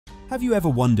Have you ever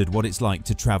wondered what it's like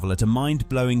to travel at a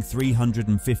mind-blowing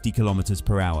 350 km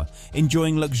per hour,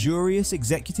 enjoying luxurious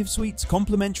executive suites,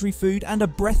 complimentary food, and a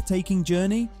breathtaking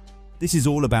journey? This is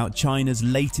all about China's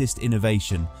latest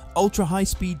innovation,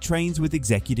 ultra-high-speed trains with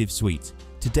executive suite.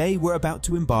 Today we're about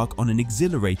to embark on an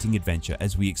exhilarating adventure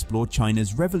as we explore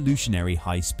China's revolutionary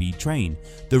high-speed train,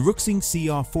 the Ruxing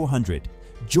CR400.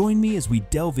 Join me as we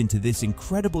delve into this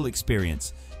incredible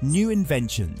experience, new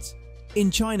inventions.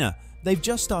 In China, they've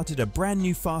just started a brand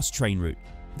new fast train route.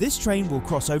 This train will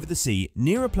cross over the sea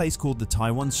near a place called the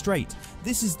Taiwan Strait.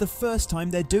 This is the first time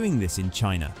they're doing this in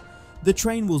China. The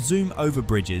train will zoom over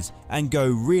bridges and go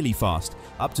really fast,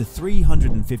 up to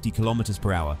 350 km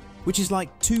per hour, which is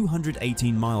like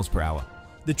 218 miles per hour.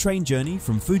 The train journey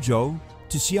from Fuzhou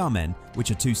to Xiamen,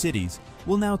 which are two cities,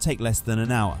 will now take less than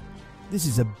an hour. This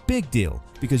is a big deal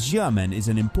because Xiamen is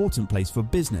an important place for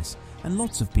business and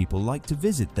lots of people like to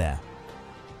visit there.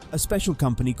 A special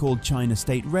company called China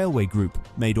State Railway Group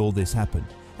made all this happen,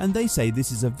 and they say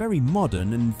this is a very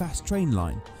modern and fast train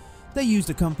line. They used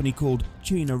a company called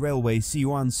China Railway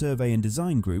Siyuan Survey and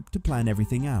Design Group to plan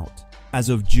everything out. As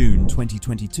of June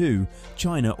 2022,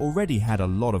 China already had a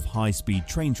lot of high-speed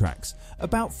train tracks,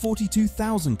 about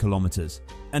 42,000 kilometers,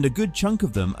 and a good chunk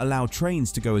of them allow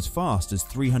trains to go as fast as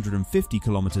 350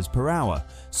 kilometers per hour.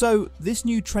 So this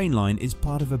new train line is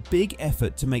part of a big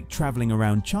effort to make traveling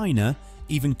around China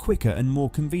even quicker and more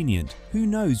convenient. Who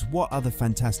knows what other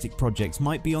fantastic projects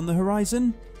might be on the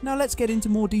horizon? Now let's get into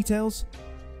more details.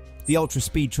 The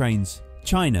ultra-speed trains.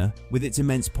 China, with its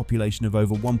immense population of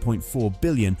over 1.4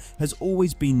 billion, has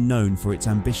always been known for its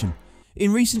ambition.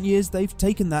 In recent years, they've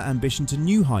taken that ambition to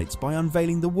new heights by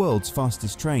unveiling the world's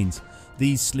fastest trains.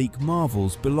 These sleek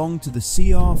marvels belong to the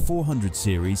CR400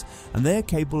 series, and they are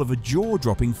capable of a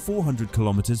jaw-dropping 400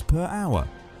 km per hour.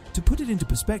 To put it into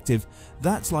perspective,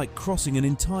 that's like crossing an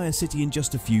entire city in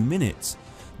just a few minutes.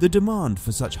 The demand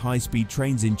for such high-speed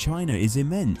trains in China is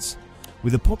immense.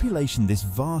 With a population this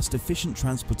vast, efficient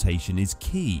transportation is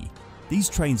key. These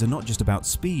trains are not just about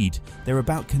speed, they're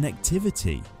about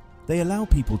connectivity. They allow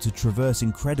people to traverse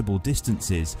incredible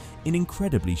distances in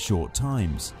incredibly short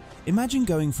times. Imagine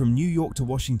going from New York to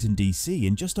Washington DC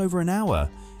in just over an hour.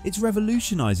 It's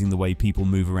revolutionizing the way people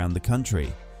move around the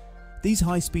country. These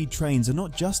high-speed trains are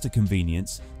not just a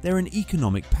convenience, they're an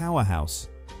economic powerhouse.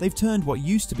 They've turned what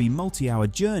used to be multi-hour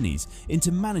journeys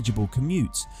into manageable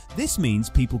commutes. This means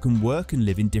people can work and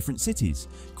live in different cities,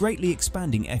 greatly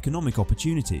expanding economic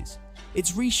opportunities.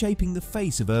 It's reshaping the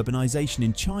face of urbanization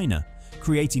in China,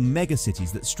 creating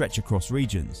megacities that stretch across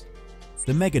regions.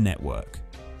 The mega network.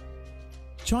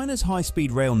 China's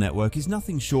high-speed rail network is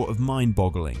nothing short of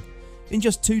mind-boggling. In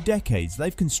just 2 decades,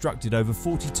 they've constructed over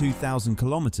 42,000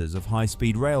 kilometers of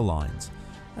high-speed rail lines.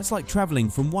 That's like traveling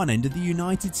from one end of the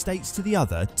United States to the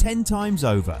other 10 times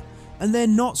over. And they're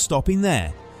not stopping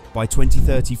there. By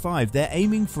 2035, they're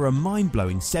aiming for a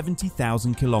mind-blowing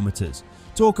 70,000 kilometers.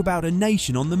 Talk about a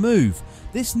nation on the move.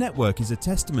 This network is a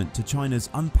testament to China's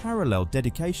unparalleled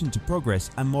dedication to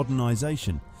progress and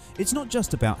modernization. It's not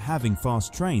just about having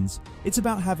fast trains, it's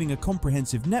about having a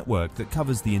comprehensive network that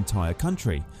covers the entire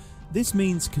country. This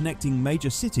means connecting major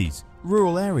cities,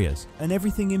 rural areas, and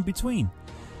everything in between.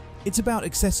 It's about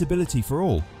accessibility for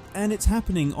all, and it's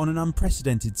happening on an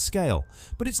unprecedented scale.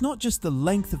 But it's not just the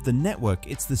length of the network,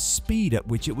 it's the speed at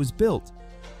which it was built.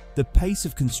 The pace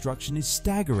of construction is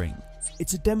staggering.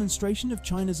 It's a demonstration of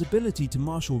China's ability to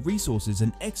marshal resources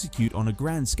and execute on a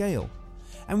grand scale.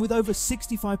 And with over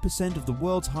 65% of the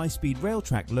world's high-speed rail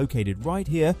track located right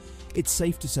here, it's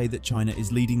safe to say that China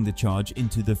is leading the charge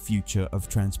into the future of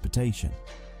transportation.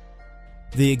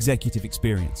 The executive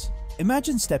experience.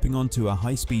 Imagine stepping onto a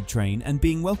high-speed train and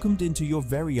being welcomed into your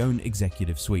very own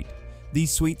executive suite.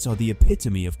 These suites are the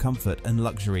epitome of comfort and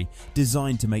luxury,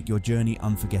 designed to make your journey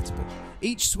unforgettable.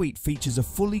 Each suite features a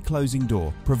fully closing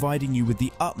door, providing you with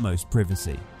the utmost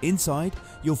privacy. Inside,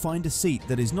 you'll find a seat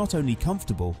that is not only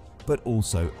comfortable, but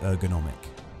also ergonomic.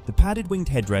 The padded winged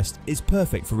headrest is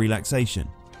perfect for relaxation.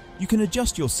 You can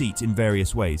adjust your seat in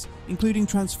various ways, including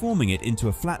transforming it into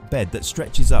a flat bed that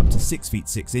stretches up to 6 feet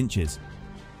 6 inches.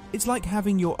 It's like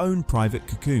having your own private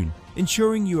cocoon,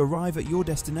 ensuring you arrive at your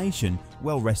destination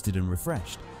well rested and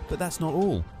refreshed. But that's not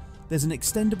all. There's an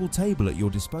extendable table at your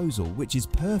disposal which is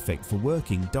perfect for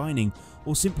working, dining,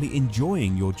 or simply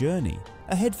enjoying your journey.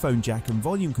 A headphone jack and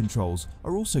volume controls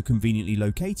are also conveniently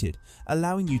located,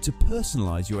 allowing you to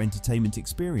personalize your entertainment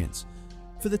experience.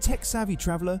 For the tech-savvy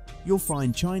traveler, you'll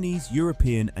find Chinese,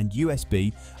 European, and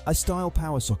USB style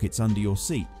power sockets under your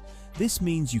seat. This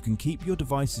means you can keep your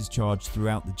devices charged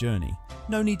throughout the journey.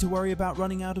 No need to worry about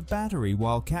running out of battery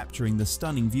while capturing the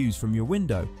stunning views from your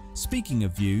window. Speaking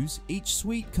of views, each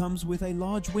suite comes with a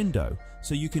large window,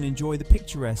 so you can enjoy the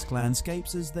picturesque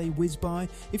landscapes as they whiz by.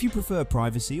 If you prefer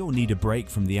privacy or need a break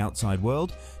from the outside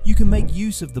world, you can make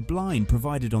use of the blind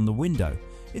provided on the window.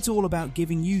 It's all about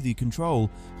giving you the control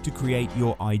to create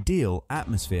your ideal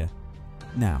atmosphere.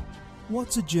 Now,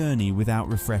 what's a journey without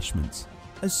refreshments?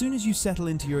 As soon as you settle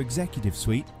into your executive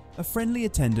suite, a friendly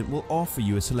attendant will offer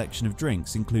you a selection of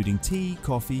drinks, including tea,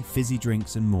 coffee, fizzy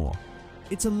drinks, and more.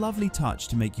 It's a lovely touch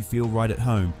to make you feel right at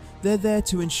home. They're there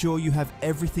to ensure you have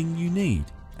everything you need.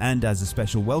 And as a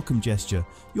special welcome gesture,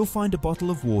 you'll find a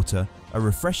bottle of water, a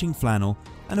refreshing flannel,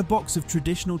 and a box of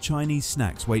traditional Chinese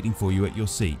snacks waiting for you at your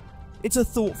seat. It's a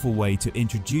thoughtful way to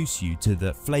introduce you to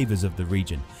the flavors of the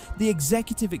region. The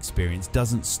executive experience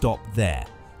doesn't stop there.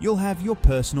 You'll have your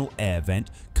personal air vent,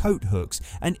 coat hooks,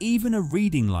 and even a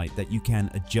reading light that you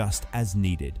can adjust as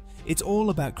needed. It's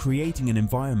all about creating an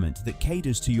environment that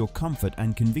caters to your comfort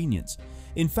and convenience.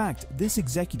 In fact, this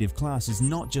executive class is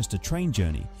not just a train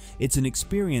journey, it's an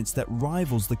experience that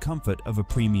rivals the comfort of a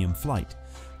premium flight.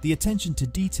 The attention to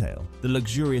detail, the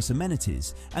luxurious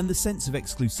amenities, and the sense of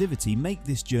exclusivity make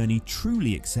this journey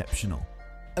truly exceptional.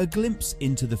 A glimpse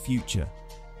into the future.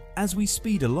 As we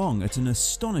speed along at an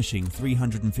astonishing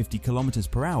 350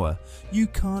 km per hour, you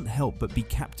can't help but be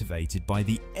captivated by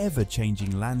the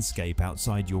ever-changing landscape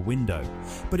outside your window.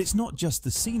 But it's not just the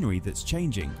scenery that's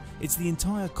changing, it's the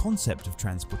entire concept of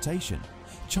transportation.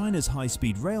 China's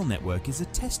high-speed rail network is a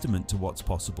testament to what's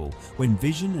possible when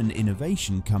vision and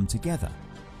innovation come together.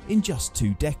 In just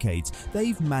 2 decades,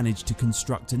 they've managed to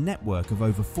construct a network of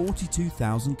over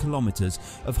 42,000 kilometers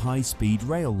of high-speed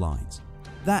rail lines.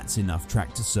 That's enough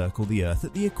track to circle the Earth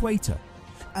at the equator.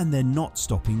 And they're not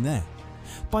stopping there.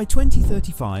 By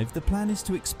 2035, the plan is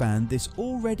to expand this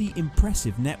already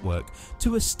impressive network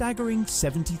to a staggering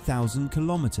 70,000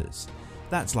 kilometers.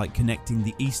 That's like connecting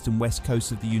the east and west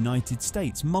coasts of the United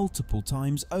States multiple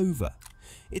times over.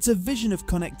 It's a vision of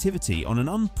connectivity on an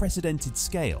unprecedented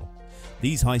scale.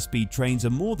 These high-speed trains are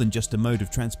more than just a mode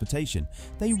of transportation.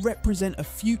 They represent a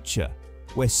future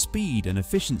where speed and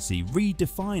efficiency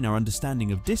redefine our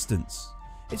understanding of distance.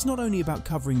 It's not only about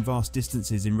covering vast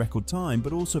distances in record time,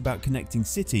 but also about connecting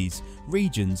cities,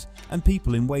 regions, and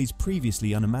people in ways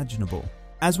previously unimaginable.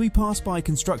 As we pass by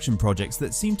construction projects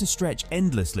that seem to stretch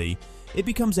endlessly, it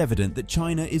becomes evident that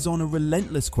China is on a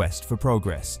relentless quest for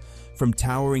progress. From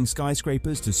towering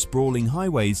skyscrapers to sprawling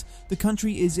highways, the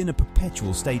country is in a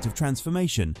perpetual state of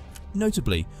transformation.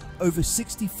 Notably, over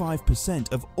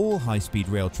 65% of all high-speed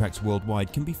rail tracks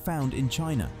worldwide can be found in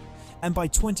China. And by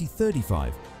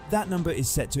 2035, that number is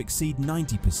set to exceed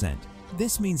 90%.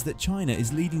 This means that China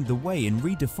is leading the way in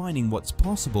redefining what's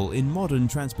possible in modern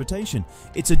transportation.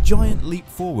 It's a giant leap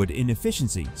forward in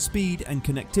efficiency, speed, and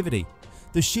connectivity.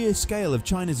 The sheer scale of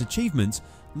China's achievements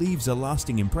leaves a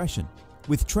lasting impression.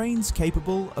 With trains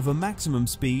capable of a maximum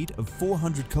speed of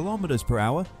 400 km per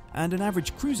hour and an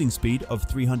average cruising speed of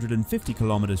 350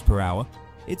 km per hour,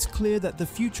 it's clear that the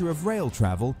future of rail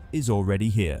travel is already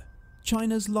here.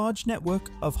 China's large network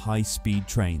of high-speed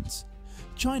trains.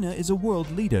 China is a world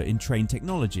leader in train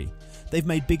technology. They've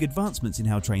made big advancements in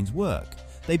how trains work.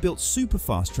 They built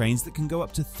super-fast trains that can go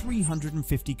up to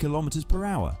 350 km per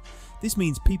hour. This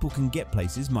means people can get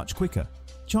places much quicker.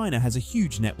 China has a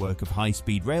huge network of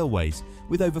high-speed railways,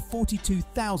 with over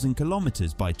 42,000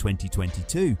 kilometers by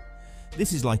 2022.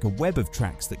 This is like a web of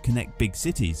tracks that connect big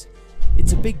cities.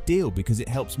 It's a big deal because it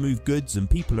helps move goods and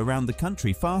people around the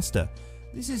country faster.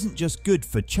 This isn't just good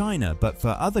for China, but for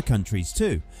other countries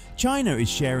too. China is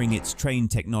sharing its train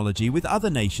technology with other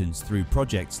nations through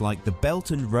projects like the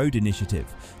Belt and Road Initiative.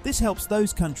 This helps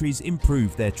those countries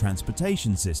improve their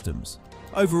transportation systems.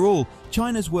 Overall,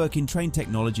 China's work in train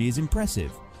technology is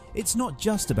impressive. It's not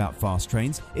just about fast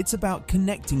trains, it's about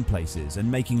connecting places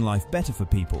and making life better for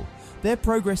people. Their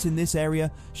progress in this area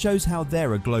shows how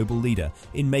they're a global leader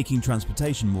in making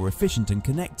transportation more efficient and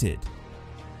connected.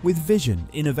 With vision,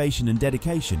 innovation and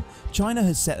dedication, China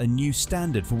has set a new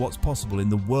standard for what's possible in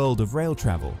the world of rail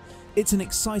travel. It's an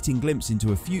exciting glimpse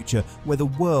into a future where the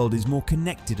world is more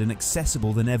connected and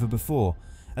accessible than ever before.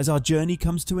 As our journey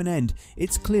comes to an end,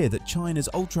 it's clear that China's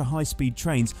ultra-high-speed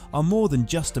trains are more than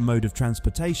just a mode of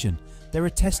transportation. They're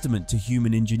a testament to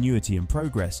human ingenuity and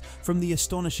progress. From the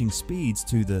astonishing speeds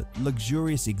to the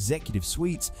luxurious executive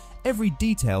suites, every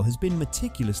detail has been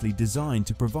meticulously designed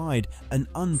to provide an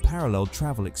unparalleled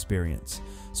travel experience.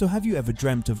 So have you ever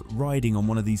dreamt of riding on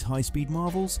one of these high-speed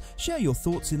marvels? Share your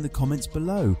thoughts in the comments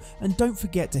below, and don't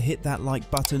forget to hit that like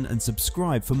button and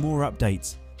subscribe for more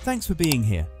updates. Thanks for being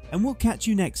here. and we'll catch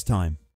you next time.